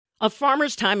A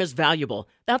farmer's time is valuable.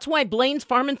 That's why Blaine's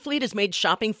Farm and Fleet has made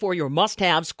shopping for your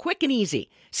must-haves quick and easy.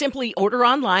 Simply order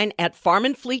online at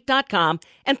farmandfleet.com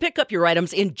and pick up your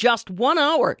items in just 1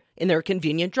 hour in their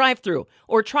convenient drive-thru.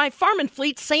 Or try Farm and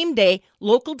Fleet's same-day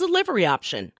local delivery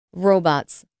option.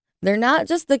 Robots. They're not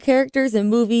just the characters in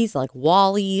movies like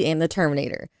WALL-E and The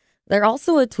Terminator. They're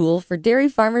also a tool for dairy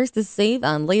farmers to save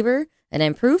on labor and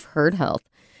improve herd health.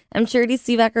 I'm Charity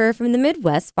Seebecker from the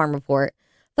Midwest Farm Report.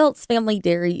 Feltz Family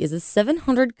Dairy is a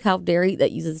 700-cow dairy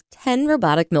that uses 10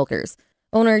 robotic milkers.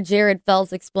 Owner Jared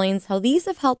Feltz explains how these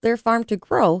have helped their farm to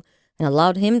grow and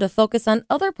allowed him to focus on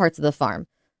other parts of the farm,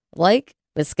 like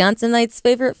Wisconsinites'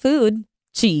 favorite food,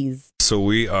 cheese. So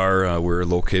we're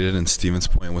located in Stevens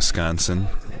Point, Wisconsin.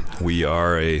 We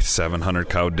are a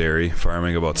 700-cow dairy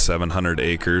farming about 700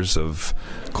 acres of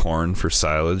corn for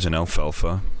silage and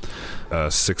alfalfa.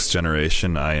 Sixth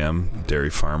generation IM dairy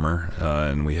farmer,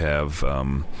 and we have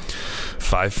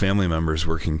 5 family members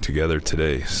working together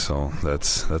today. So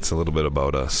that's a little bit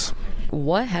about us.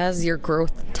 What has your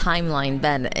growth timeline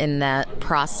been in that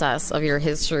process of your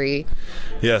history?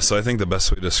 Yeah, so I think the best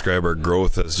way to describe our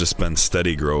growth has just been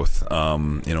steady growth.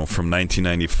 From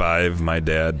 1995, my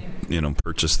dad,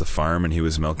 purchased the farm, and he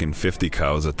was milking 50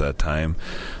 cows at that time.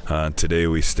 Today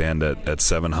we stand at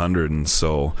 700, and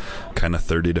so kind of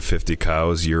 30 to 50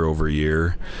 cows year over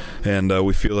year. And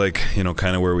we feel like,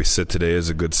 kind of where we sit today is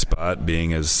a good spot,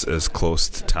 being as close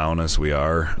to town as we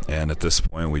are. And at this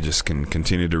point, we just can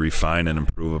continue to refine and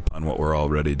improve upon what we're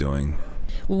already doing.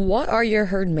 What are your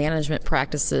herd management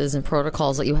practices and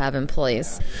protocols that you have in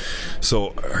place? So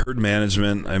herd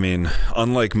management,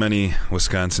 unlike many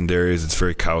Wisconsin dairies, it's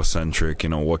very cow-centric.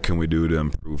 What can we do to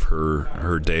improve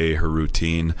her day, her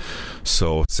routine?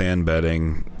 So sand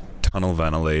bedding, tunnel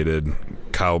ventilated,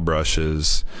 cow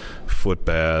brushes, foot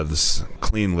baths,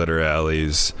 clean litter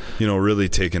alleys, really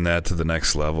taking that to the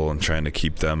next level and trying to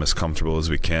keep them as comfortable as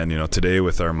we can. Today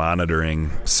with our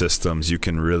monitoring systems, you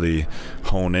can really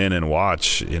hone in and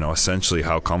watch, essentially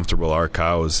how comfortable our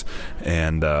cows,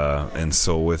 and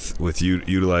so with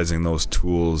utilizing those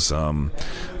tools,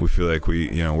 we feel like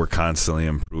we're constantly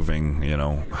improving,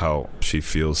 how she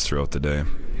feels throughout the day.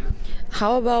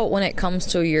 How about when it comes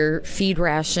to your feed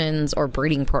rations or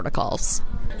breeding protocols?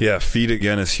 Yeah, feed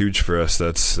again is huge for us.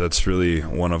 That's really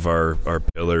one of our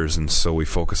pillars, and so we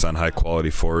focus on high quality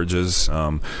forages.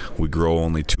 We grow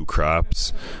only 2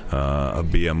 crops, a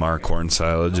BMR corn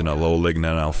silage and a low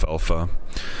lignin alfalfa,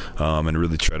 and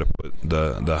really try to put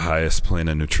the highest plane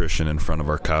of nutrition in front of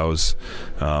our cows.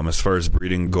 As far as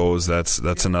breeding goes,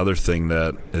 that's another thing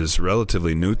that is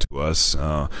relatively new to us.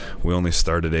 We only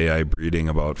started AI breeding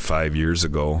about 5 years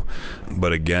ago,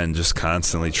 but again, just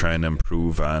constantly trying to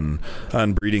improve on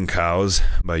breeding cows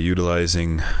by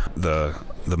utilizing the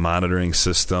monitoring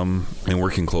system and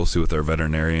working closely with our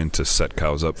veterinarian to set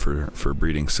cows up for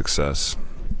breeding success.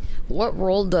 What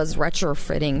role does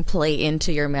retrofitting play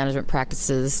into your management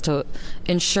practices to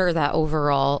ensure that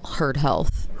overall herd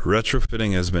health?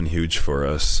 Retrofitting has been huge for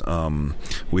us.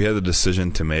 We had the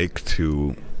decision to make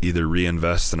to either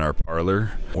reinvest in our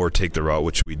parlor or take the route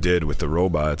which we did with the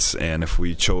robots. And if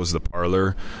we chose the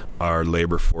parlor, our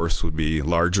labor force would be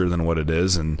larger than what it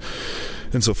is. And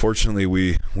so fortunately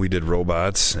we did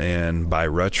robots, and by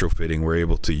retrofitting we're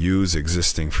able to use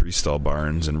existing freestall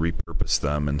barns and repurpose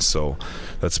them. And so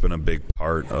that's been a big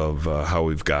part of how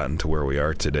we've gotten to where we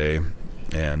are today.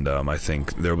 And I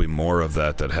think there'll be more of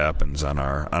that happens on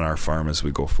our farm as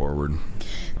we go forward.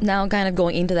 Now, kind of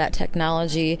going into that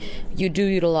technology, you do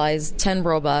utilize 10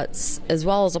 robots as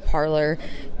well as a parlor.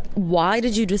 Why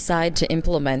did you decide to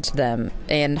implement them,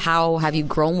 and how have you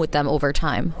grown with them over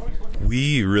time?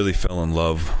 We really fell in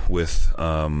love with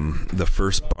the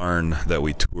first barn that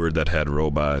we toured that had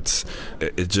robots.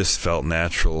 It just felt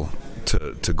natural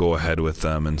to go ahead with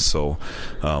them, and so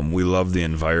we love the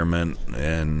environment,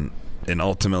 and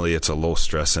ultimately it's a low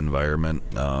stress environment.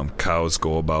 Cows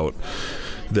go about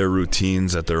their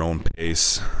routines at their own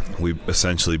pace. We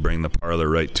essentially bring the parlor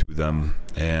right to them,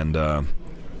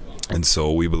 and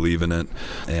so we believe in it,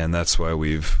 and that's why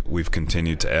we've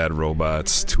continued to add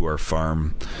robots to our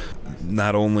farm.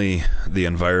 Not only the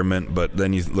environment, but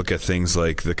then you look at things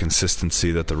like the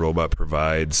consistency that the robot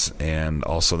provides, and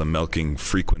also the milking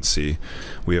frequency.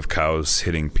 We have cows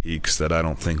hitting peaks that I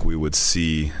don't think we would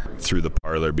see through the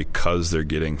parlor because they're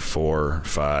getting 4,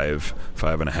 5,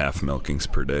 5.5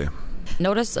 milkings per day.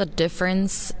 Notice a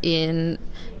difference in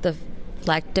the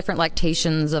different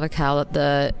lactations of a cow that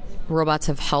the robots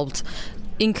have helped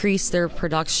increase their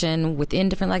production within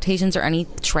different lactations, or any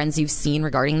trends you've seen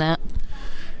regarding that?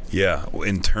 Yeah,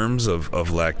 in terms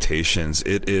of lactations,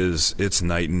 it's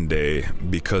night and day,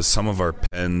 because some of our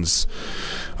pens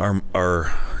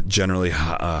are generally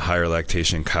higher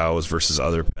lactation cows versus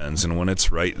other pens, and when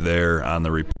it's right there on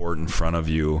the report in front of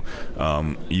you,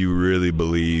 you really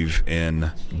believe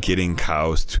in getting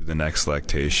cows to the next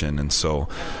lactation. And so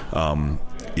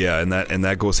and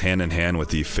that goes hand in hand with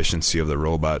the efficiency of the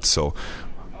robot. So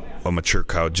a mature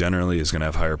cow generally is going to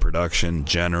have higher production.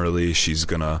 Generally, she's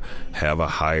going to have a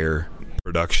higher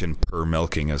production per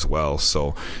milking as well.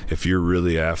 So if you're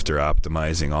really after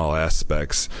optimizing all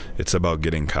aspects, it's about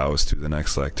getting cows to the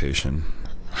next lactation.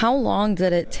 How long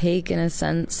did it take, in a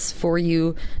sense, for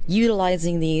you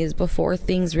utilizing these before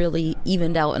things really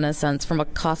evened out, in a sense, from a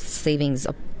cost savings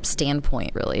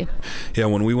standpoint, really? Yeah,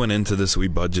 when we went into this, we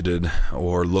budgeted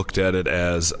or looked at it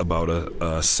as about a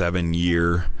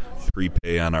 7-year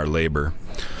prepay on our labor.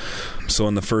 So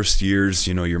in the first years,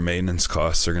 your maintenance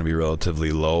costs are going to be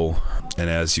relatively low. And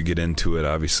as you get into it,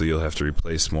 obviously you'll have to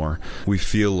replace more. We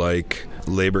feel like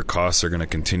labor costs are going to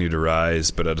continue to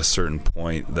rise, but at a certain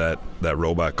point that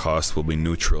robot cost will be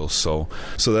neutral. So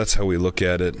that's how we look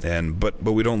at it. But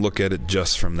we don't look at it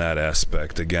just from that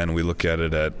aspect. Again, we look at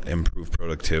it at improved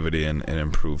productivity and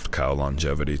improved cow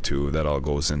longevity too. That all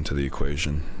goes into the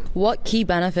equation. What key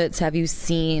benefits have you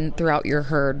seen throughout your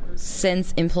herd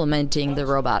since implementing the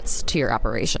robots to your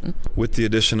operation? With the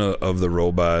addition of the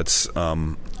robots,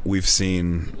 we've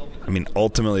seen,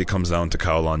 ultimately it comes down to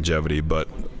cow longevity, but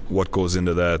what goes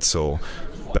into that? So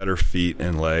better feet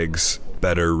and legs,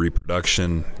 better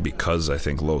reproduction because I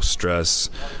think low stress.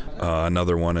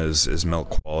 Another one is milk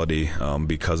quality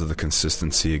because of the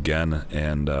consistency again,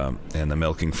 and the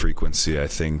milking frequency. I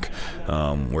think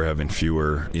we're having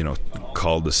fewer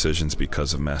call decisions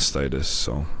because of mastitis.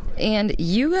 So. And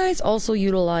you guys also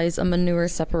utilize a manure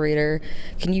separator.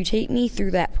 Can you take me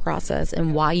through that process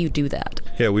and why you do that?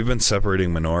 Yeah, we've been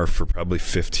separating manure for probably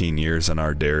 15 years in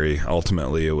our dairy.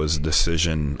 Ultimately, it was a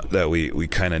decision that we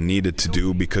kind of needed to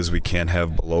do because we can't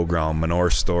have below-ground manure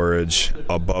storage.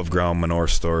 Above-ground manure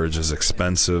storage is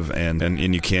expensive, and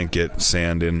you can't get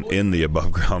sand in the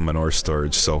above-ground manure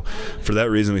storage. So for that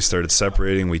reason, we started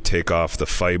separating. We take off the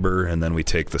fiber, and then we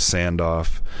take the sand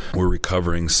off. We're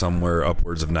recovering somewhere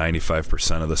upwards of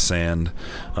 95% of the sand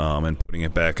and putting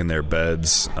it back in their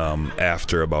beds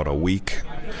after about a week.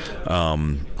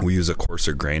 We use a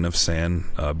coarser grain of sand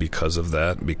because of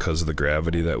the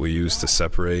gravity that we use to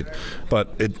separate.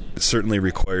 But it certainly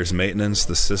requires maintenance,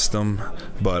 the system.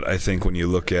 But I think when you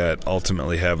look at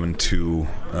ultimately having to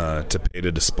pay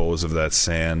to dispose of that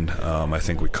sand, I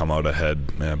think we come out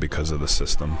ahead because of the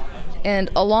system.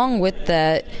 And along with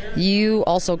that, you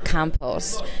also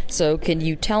compost. So can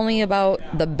you tell me about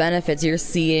the benefits you're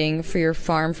seeing for your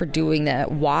farm for doing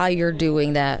that, why you're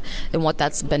doing that, and what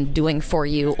that's been doing for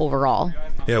you overall?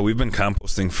 Yeah, we've been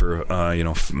composting for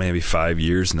maybe 5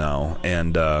 years now,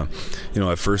 and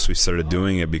at first we started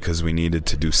doing it because we needed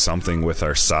to do something with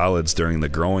our solids during the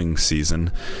growing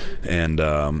season, and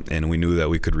we knew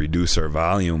that we could reduce our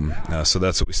volume, so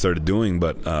that's what we started doing.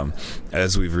 But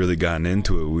as we've really gotten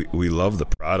into it, we love the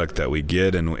product that we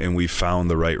get, and we found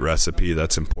the right recipe.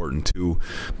 That's important too.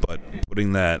 But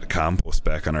putting that compost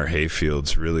back on our hay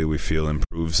fields really, we feel,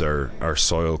 improves our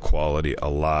soil quality a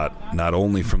lot, not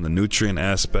only from the nutrient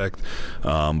aspect,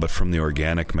 but from the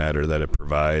organic matter that it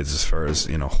provides as far as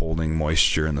holding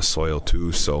moisture in the soil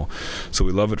too. So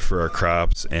we love it for our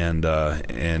crops,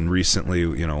 and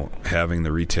recently having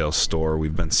the retail store,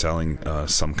 we've been selling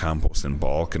some compost in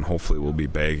bulk, and hopefully we'll be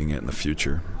bagging it in the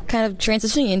future. Kind of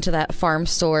transitioning into that farm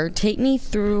store, take me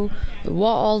through what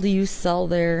all do you sell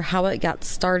there, how it got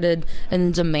started, and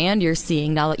the demand you're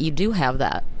seeing now that you do have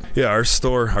that. Yeah,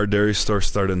 our dairy store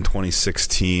started in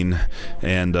 2016,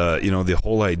 and the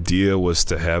whole idea was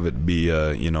to have it be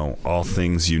all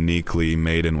things uniquely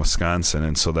made in Wisconsin,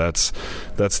 and so that's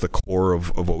the core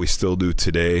of what we still do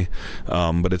today,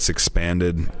 but it's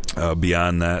expanded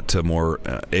beyond that to more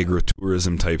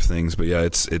agritourism type things. But yeah,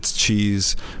 it's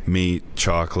cheese, meat,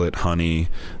 chocolate, honey,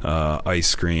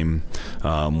 ice cream.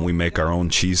 We make our own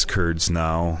cheese curds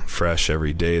now, fresh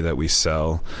every day, that we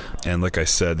sell. And like I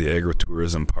said, the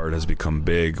agritourism part has become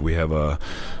big. We have a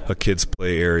kids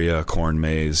play area, a corn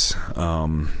maze,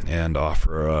 and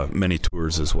offer many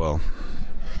tours as well.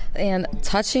 And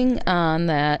touching on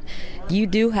that, you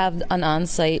do have an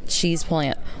on-site cheese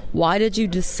plant. Why did you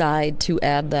decide to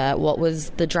add that? What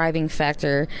was the driving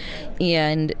factor?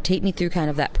 And take me through kind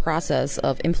of that process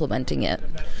of implementing it.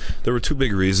 There were two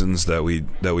big reasons that we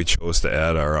chose to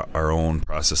add our own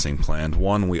processing plant.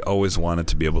 One, we always wanted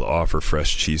to be able to offer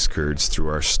fresh cheese curds through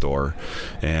our store,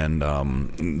 and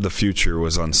the future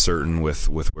was uncertain with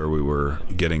where we were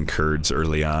getting curds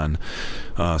early on.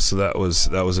 So that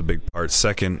was a big part.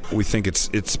 Second, we think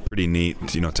it's pretty neat,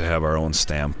 to have our own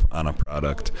stamp on a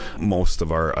product. Most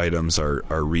of our items are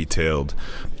retailed,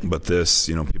 but this,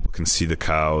 people can see the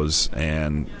cows,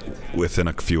 and within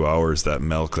a few hours, that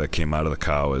milk that came out of the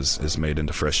cow is made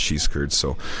into fresh cheese curds.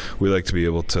 So we like to be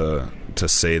able to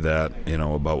say that,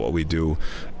 about what we do.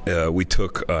 We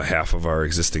took half of our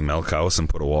existing milk house and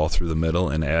put a wall through the middle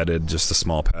and added just a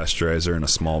small pasteurizer and a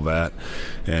small vat.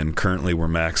 And currently we're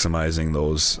maximizing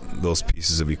those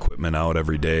pieces of equipment out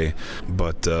every day.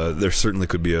 But there certainly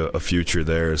could be a future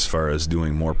there as far as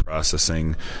doing more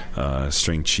processing,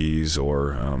 string cheese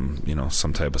or,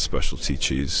 some type of specialty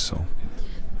cheese. So.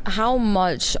 How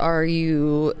much are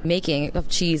you making of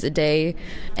cheese a day?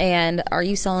 And are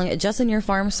you selling it just in your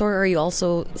farm store, or are you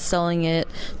also selling it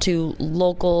to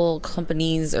local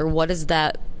companies, or what does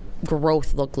that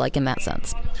growth look like in that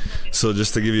sense? So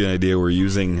just to give you an idea, we're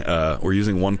using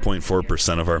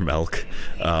 1.4% of our milk.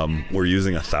 We're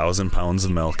using 1,000 pounds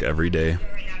of milk every day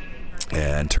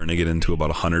and turning it into about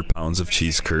 100 pounds of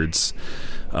cheese curds.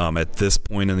 At this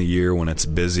point in the year, when it's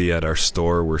busy at our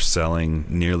store, we're selling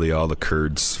nearly all the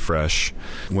curds fresh.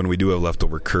 When we do have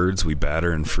leftover curds, we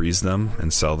batter and freeze them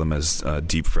and sell them as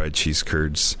deep fried cheese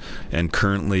curds. And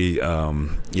currently,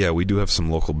 we do have some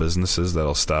local businesses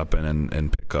that'll stop in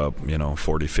and pick up,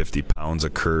 40, 50 pounds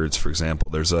of curds. For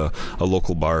example, there's a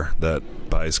local bar that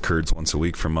buys curds once a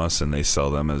week from us, and they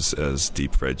sell them as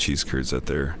deep fried cheese curds at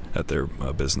their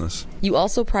business. You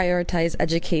also prioritize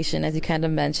education, as you kind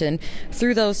of mentioned,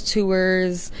 through those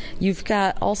tours. You've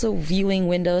got also viewing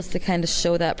windows to kind of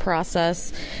show that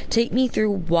process. Take me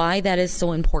through why that is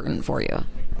so important for you.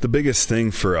 The biggest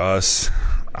thing for us,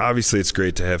 obviously it's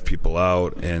great to have people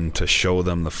out and to show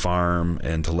them the farm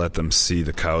and to let them see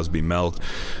the cows be milked,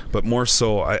 but more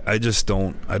so I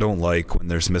don't like when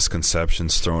there's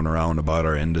misconceptions thrown around about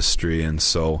our industry. And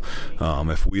so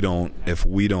if we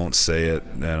don't say it,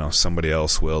 somebody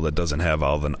else will that doesn't have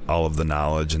all of the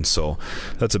knowledge. And so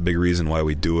that's a big reason why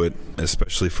we do it,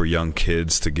 especially for young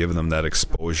kids, to give them that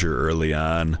exposure early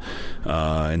on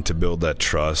and to build that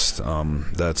trust.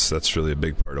 That's really a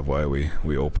big part of why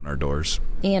we open our doors.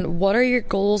 And what are your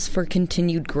goals for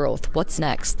continued growth? What's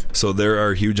next? So there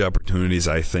are huge opportunities,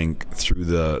 I think, through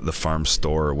the farm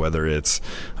store, whether it's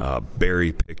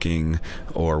berry picking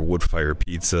or wood fire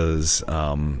pizzas,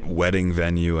 wedding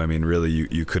venue. I mean, really,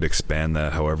 you could expand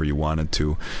that however you wanted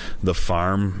to. The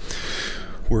farm,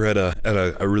 we're at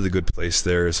a really good place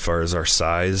there as far as our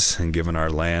size and given our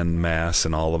land mass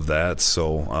and all of that.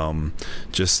 So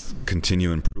just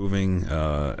continue improving,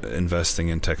 investing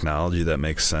in technology that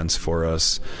makes sense for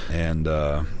us, and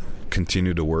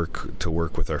continue to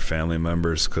work with our family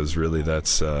members, because really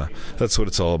that's what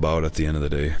it's all about at the end of the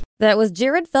day. That was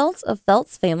Jared Feltz of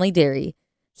Feltz Family Dairy.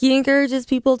 He encourages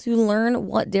people to learn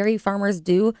what dairy farmers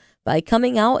do by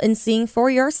coming out and seeing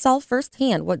for yourself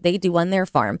firsthand what they do on their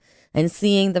farm, and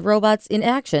seeing the robots in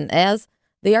action, as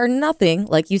they are nothing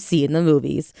like you see in the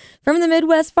movies. From the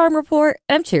Midwest Farm Report,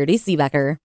 I'm Charity Seebecker.